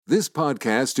This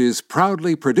podcast is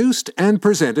proudly produced and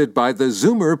presented by the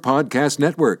Zoomer Podcast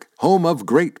Network, home of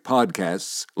great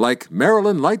podcasts like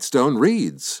Marilyn Lightstone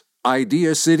Reads,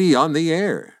 Idea City on the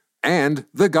Air, and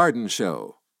The Garden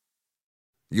Show.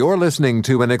 You're listening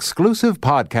to an exclusive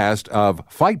podcast of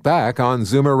Fight Back on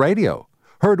Zoomer Radio,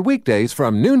 heard weekdays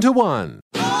from noon to 1.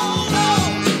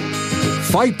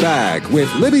 Fight Back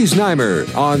with Libby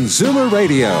Znaimer on Zoomer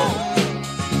Radio.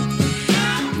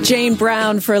 Jane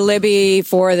Brown for Libby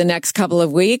for the next couple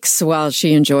of weeks while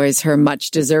she enjoys her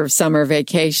much-deserved summer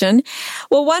vacation.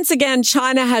 Well, once again,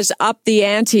 China has upped the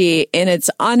ante in its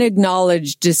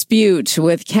unacknowledged dispute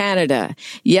with Canada.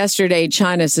 Yesterday,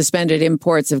 China suspended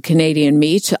imports of Canadian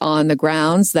meat on the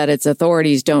grounds that its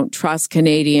authorities don't trust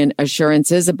Canadian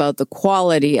assurances about the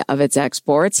quality of its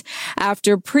exports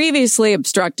after previously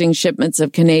obstructing shipments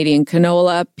of Canadian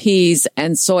canola, peas,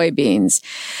 and soybeans.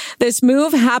 This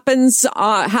move happened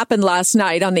last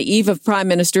night on the eve of Prime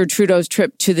Minister Trudeau's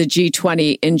trip to the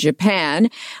G20 in Japan,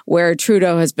 where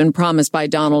Trudeau has been promised by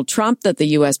Donald Trump that the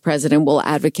U.S. president will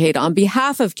advocate on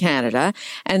behalf of Canada,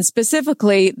 and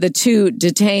specifically the two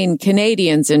detained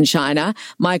Canadians in China,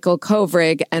 Michael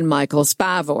Kovrig and Michael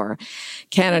Spavor.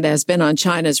 Canada has been on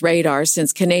China's radar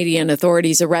since Canadian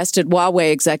authorities arrested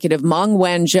Huawei executive Meng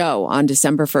Wanzhou on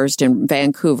December 1st in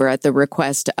Vancouver at the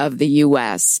request of the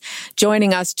U.S.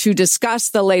 Joining us to discuss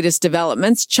the latest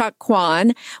developments, Chuck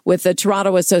Kwan with the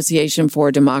Toronto Association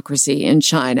for Democracy in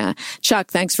China. Chuck,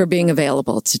 thanks for being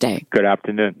available today. Good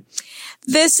afternoon.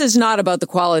 This is not about the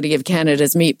quality of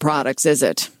Canada's meat products, is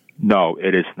it? No,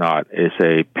 it is not. It's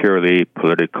a purely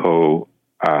political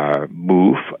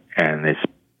move, and it's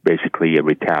basically a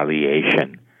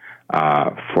retaliation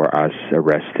for us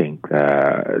arresting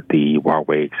the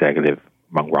Huawei executive,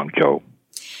 Meng Wanzhou.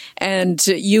 And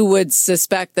you would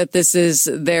suspect that this is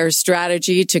their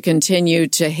strategy to continue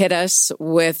to hit us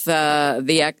with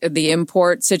the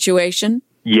import situation?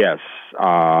 Yes.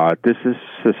 This is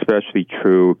especially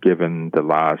true given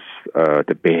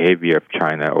the behavior of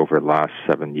China over the last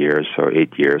 7 years or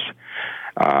 8 years,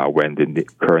 when the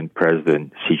current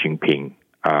president, Xi Jinping,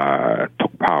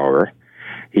 took power.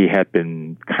 He had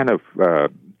been kind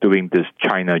of doing this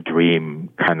China dream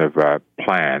kind of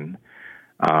plan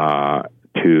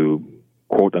to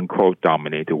quote unquote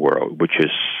dominate the world, which is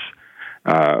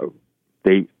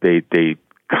they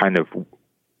kind of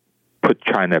put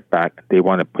China back. They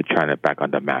want to put China back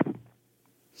on the map.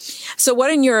 So,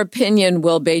 what, in your opinion,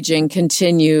 will Beijing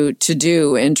continue to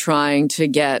do in trying to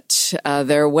get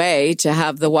their way to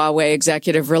have the Huawei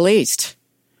executive released?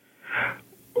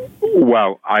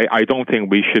 Well, I don't think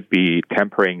we should be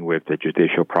tampering with the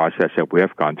judicial process that we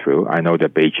have gone through. I know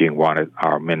that Beijing wanted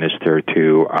our minister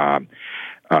to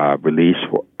release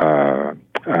the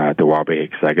Huawei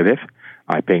executive.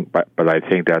 I think, but I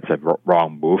think that's a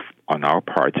wrong move on our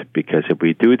part, because if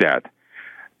we do that,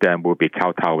 then we'll be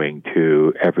kowtowing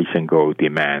to every single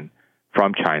demand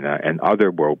from China and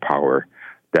other world power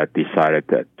that decided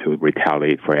to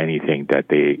retaliate for anything that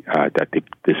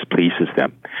displeases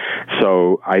them.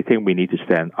 So I think we need to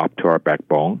stand up to our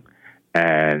backbone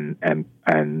and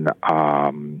stand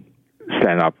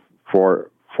up for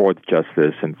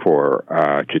justice and for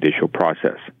judicial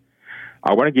process.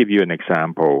 I want to give you an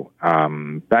example.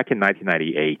 Back in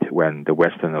 1998, when the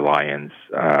Western Alliance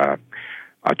are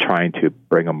trying to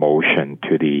bring a motion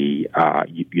to the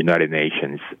United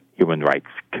Nations Human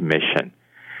Rights Commission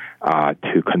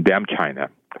to condemn China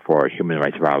for human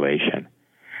rights violation.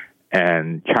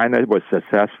 And China was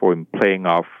successful in playing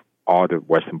off all the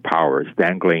Western powers,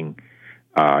 dangling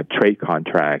trade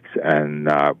contracts and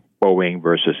Boeing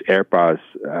versus Airbus,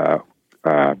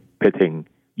 pitting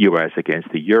U.S.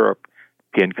 against the European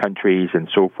countries and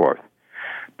so forth.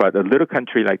 But a little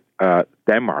country like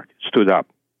Denmark stood up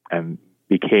and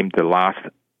became the last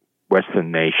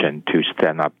Western nation to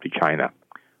stand up to China.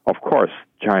 Of course,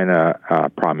 China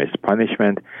promised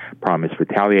punishment, promised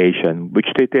retaliation, which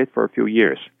they did for a few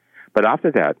years. But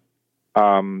after that,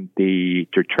 the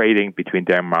trading between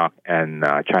Denmark and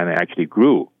China actually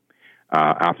grew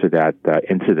after that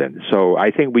incident. So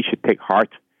I think we should take heart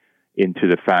into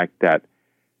the fact that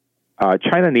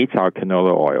China needs our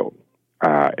canola oil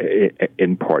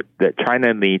import, that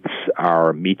China needs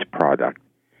our meat product.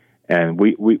 And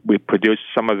we produce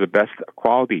some of the best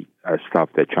quality stuff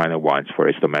that China wants for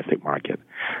its domestic market.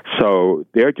 So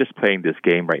they're just playing this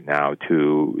game right now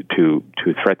to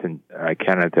threaten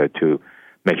Canada to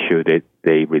make sure that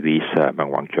they release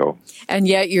Meng Wanzhou. And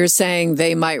yet you're saying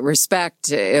they might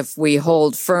respect if we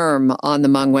hold firm on the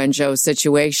Meng Wanzhou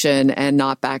situation and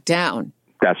not back down.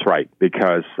 That's right,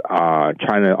 because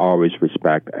China always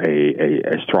respect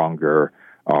a stronger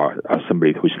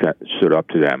somebody who stood up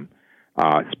to them.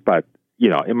 But,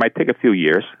 it might take a few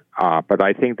years, but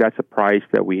I think that's a price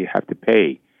that we have to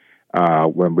pay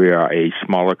when we are a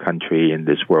smaller country in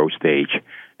this world stage,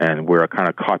 and we're kind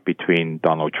of caught between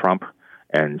Donald Trump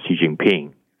and Xi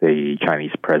Jinping, the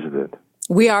Chinese president.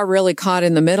 We are really caught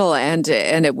in the middle, and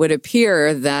it would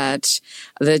appear that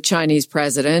the Chinese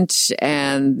president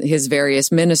and his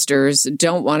various ministers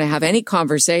don't want to have any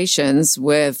conversations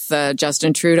with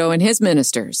Justin Trudeau and his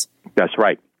ministers. That's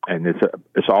right, and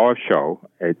it's all a show.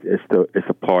 It's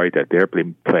a ploy that they've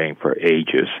been playing for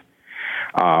ages.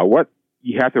 What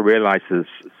you have to realize is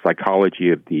psychology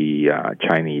of the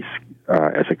Chinese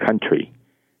as a country,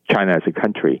 China as a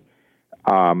country.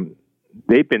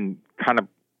 They've been kind of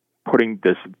putting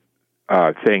this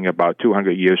thing about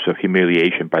 200 years of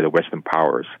humiliation by the Western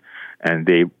powers, and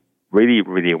they really,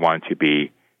 really want to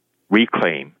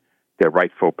reclaim their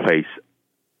rightful place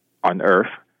on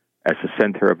Earth as the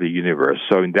center of the universe.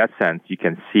 So in that sense, you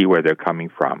can see where they're coming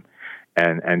from.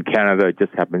 And Canada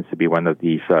just happens to be one of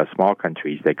these small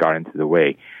countries that got into the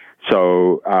way.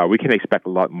 So we can expect a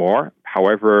lot more.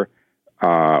 However,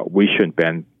 we shouldn't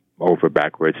bend over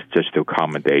backwards just to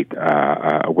accommodate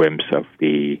whims of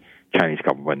the Chinese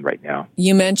government right now.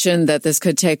 You mentioned that this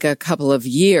could take a couple of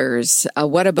years.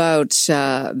 What about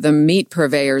the meat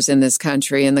purveyors in this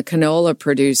country and the canola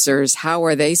producers? How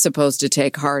are they supposed to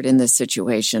take heart in this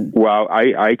situation? Well,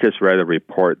 I just read a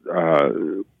report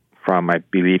from, I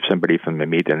believe, somebody from the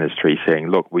meat industry saying,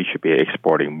 look, we should be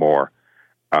exporting more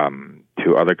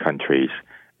to other countries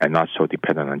and not so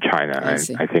dependent on China. And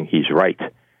I think he's right.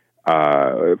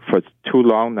 For too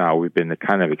long now, we've been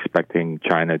kind of expecting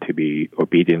China to be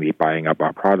obediently buying up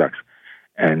our products,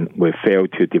 and we've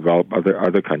failed to develop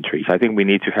other countries. I think we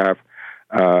need to have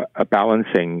a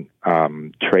balancing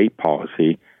trade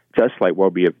policy, just like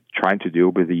what we are trying to do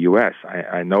with the U.S.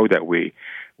 I know that we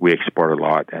export a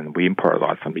lot and we import a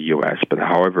lot from the U.S., but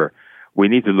however, we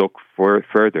need to look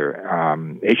further.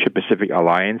 Asia-Pacific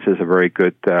Alliance is a very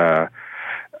good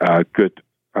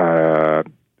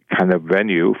kind of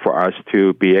venue for us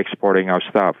to be exporting our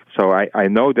stuff. So I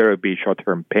know there will be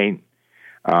short-term pain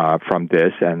from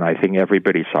this, and I think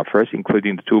everybody suffers,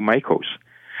 including the two Michaels.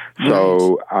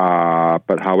 So,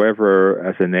 but however,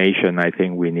 as a nation, I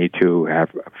think we need to have,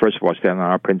 first of all, stand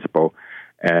on our principle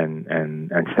and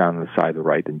stand on the side of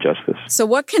right and justice. So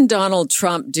what can Donald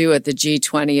Trump do at the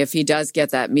G20 if he does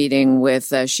get that meeting with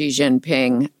Xi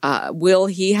Jinping? Will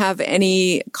he have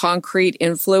any concrete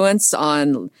influence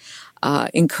on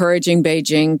encouraging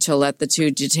Beijing to let the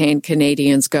two detained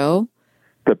Canadians go?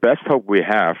 The best hope we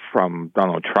have from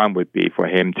Donald Trump would be for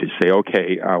him to say,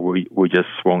 okay, we just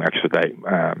won't extradite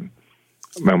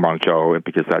Meng Wanzhou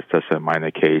because that's just a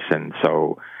minor case, and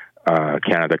so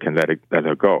Canada can let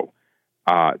her go.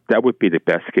 That would be the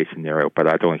best case scenario, but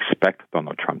I don't expect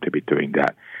Donald Trump to be doing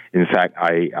that. In fact,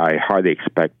 I hardly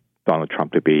expect Donald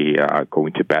Trump to be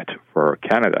going to bat for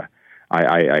Canada.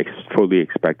 I fully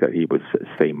expect that he would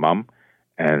stay mum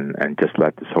and just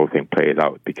let this whole thing play it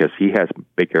out, because he has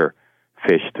bigger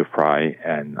fish to fry,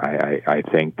 and I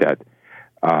think that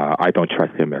I don't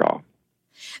trust him at all.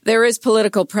 There is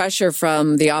political pressure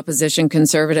from the opposition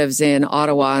Conservatives in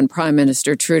Ottawa and Prime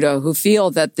Minister Trudeau, who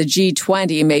feel that the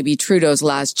G20 may be Trudeau's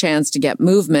last chance to get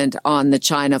movement on the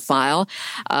China file.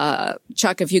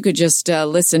 Chuck, if you could just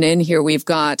listen in here. We've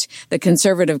got the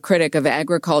Conservative critic of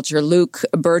agriculture, Luc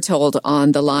Berthold,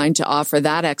 on the line to offer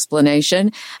that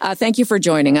explanation. Thank you for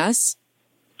joining us.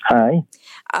 Hi.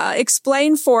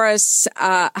 Explain for us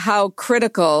how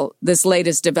critical this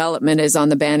latest development is on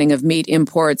the banning of meat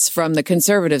imports from the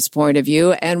Conservatives' point of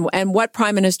view, and what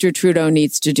Prime Minister Trudeau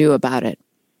needs to do about it.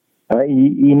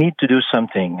 He needs to do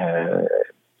something.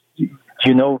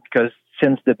 Because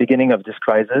since the beginning of this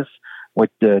crisis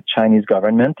with the Chinese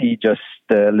government, he just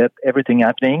let everything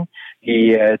happening.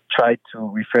 He tried to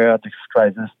refer this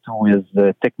crisis to his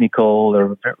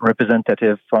technical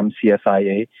representative from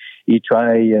CFIA. He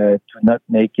tried to not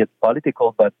make it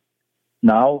political, but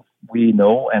now we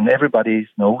know, and everybody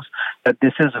knows, that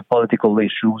this is a political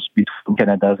issue between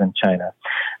Canada and China.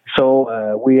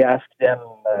 So we asked them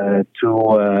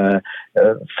to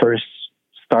first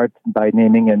start by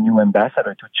naming a new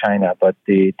ambassador to China, but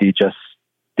they just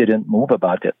didn't move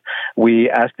about it. We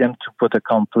asked them to put a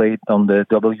complaint on the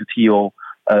WTO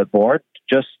board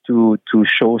just to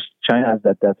show China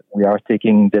that we are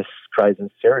taking this crisis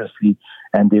seriously,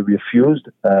 and they refused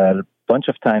a bunch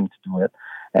of time to do it.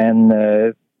 And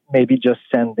maybe just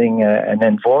sending an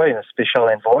envoy, a special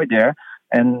envoy there,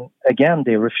 and again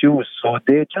they refused. So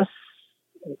they just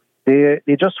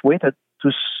waited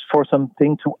for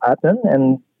something to happen,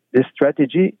 and this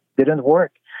strategy didn't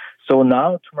work. So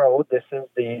now, tomorrow, this is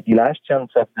the last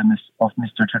chance of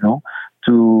Mr. Trudeau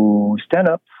to stand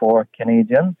up for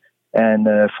Canadian and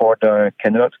for the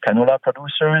canola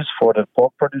producers, for the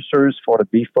pork producers, for the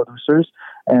beef producers,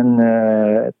 and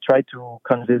try to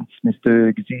convince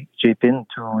Mr. Xi Jinping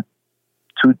to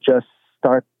just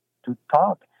start to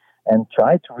talk and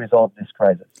try to resolve this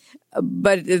crisis.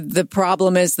 But the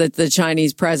problem is that the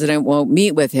Chinese president won't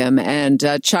meet with him. And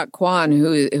Chuck Kwan,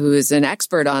 who is an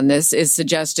expert on this, is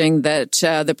suggesting that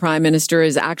the prime minister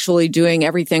is actually doing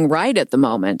everything right at the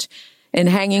moment and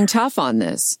hanging tough on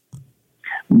this.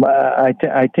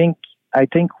 I think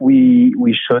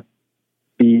we should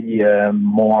be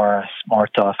more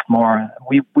tough.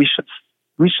 We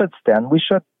should stand. We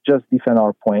should just defend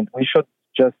our point. We should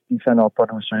just defend our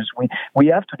producers. We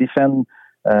have to defend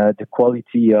the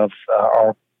quality of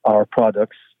our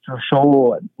products to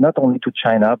show not only to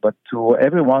China but to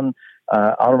everyone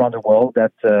all around the world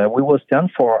that we will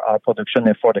stand for our production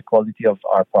and for the quality of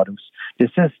our produce.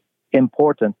 This is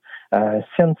important.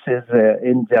 Since his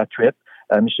India trip,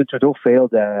 Mr. Trudeau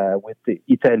failed with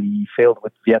Italy, he failed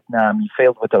with Vietnam, he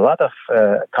failed with a lot of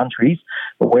countries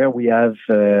where we have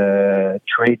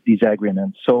trade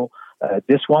disagreements. So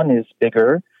this one is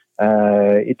bigger.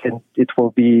 It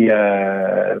will be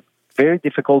very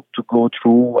difficult to go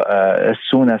through as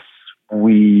soon as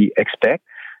we expect.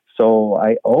 So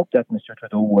I hope that Mr.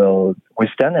 Trudeau will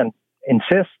stand and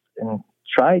insist and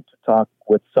try to talk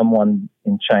with someone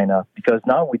in China, because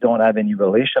now we don't have any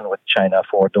relation with China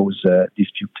for those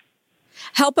disputes.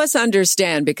 Help us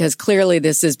understand, because clearly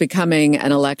this is becoming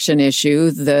an election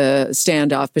issue, the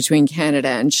standoff between Canada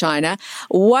and China.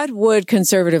 What would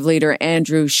Conservative leader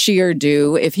Andrew Scheer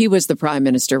do if he was the Prime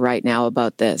Minister right now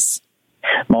about this?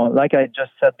 Well, like I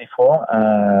just said before,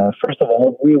 first of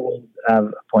all, we will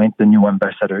appoint the new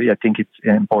ambassador. I think it's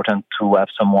important to have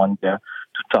someone there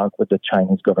to talk with the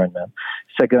Chinese government.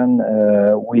 Second,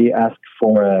 we ask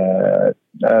for a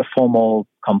formal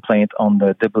complaint on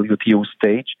the WTO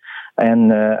stage.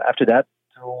 And after that,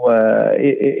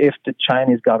 if the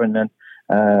Chinese government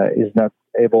is not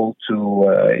able to,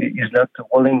 is not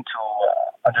willing to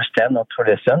understand or to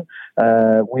listen,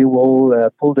 we will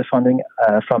pull the funding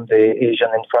from the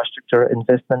Asian Infrastructure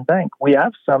Investment Bank. We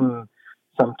have some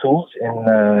tools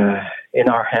in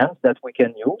our hands that we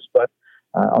can use, but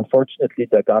unfortunately,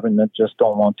 the government just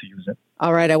don't want to use it.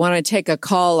 All right, I want to take a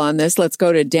call on this. Let's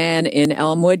go to Dan in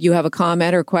Elmwood. You have a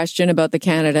comment or question about the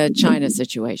Canada-China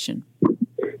situation?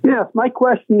 Yes, my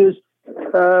question is,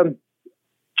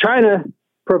 China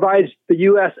provides the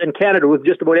U.S. and Canada with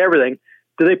just about everything.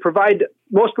 Do they provide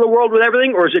most of the world with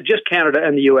everything, or is it just Canada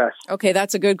and the U.S.? Okay,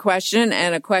 that's a good question,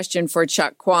 and a question for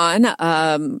Chuck Kwan.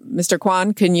 Mr.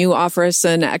 Kwan, can you offer us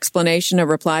an explanation, a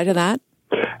reply to that?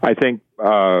 I think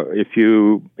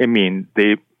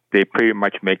they pretty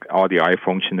much make all the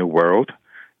iPhones in the world.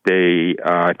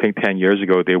 I think 10 years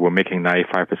ago, they were making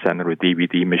 95% of the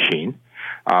DVD machine.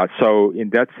 So in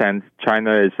that sense,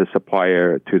 China is a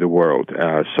supplier to the world.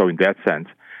 So in that sense,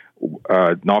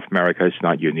 North America is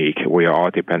not unique. We are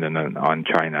all dependent on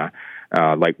China.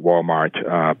 Like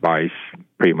Walmart buys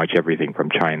pretty much everything from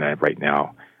China right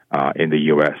now in the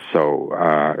U.S.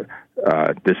 So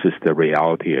this is the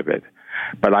reality of it.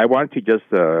 But I want to just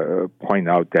point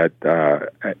out that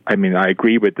I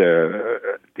agree with the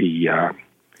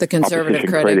conservative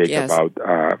critic yes.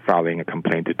 about filing a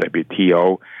complaint to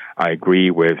WTO. I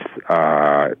agree with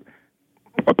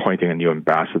appointing a new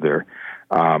ambassador.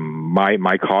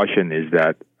 My caution is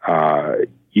that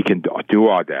you can do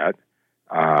all that,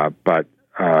 but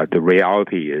the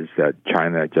reality is that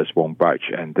China just won't budge,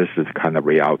 and this is the kind of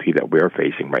reality that we're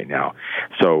facing right now.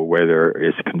 So whether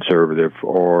it's conservative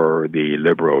or the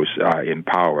liberals in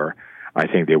power, I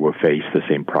think they will face the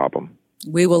same problem.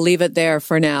 We will leave it there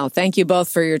for now. Thank you both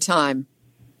for your time.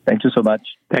 Thank you so much.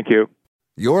 Thank you.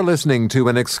 You're listening to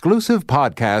an exclusive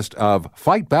podcast of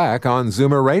Fight Back on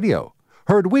Zoomer Radio.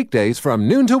 Heard weekdays from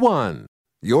noon to 1.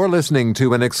 You're listening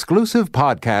to an exclusive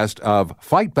podcast of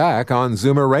Fight Back on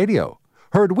Zoomer Radio.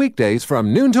 Heard weekdays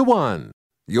from noon to 1.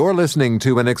 You're listening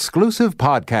to an exclusive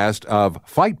podcast of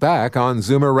Fight Back on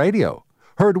Zoomer Radio.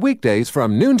 Heard weekdays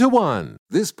from noon to 1.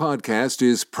 This podcast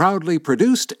is proudly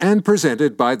produced and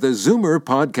presented by the Zoomer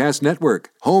Podcast Network,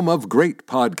 home of great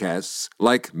podcasts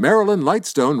like Marilyn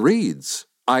Lightstone Reads,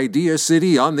 Idea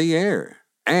City on the Air,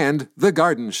 and The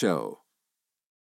Garden Show.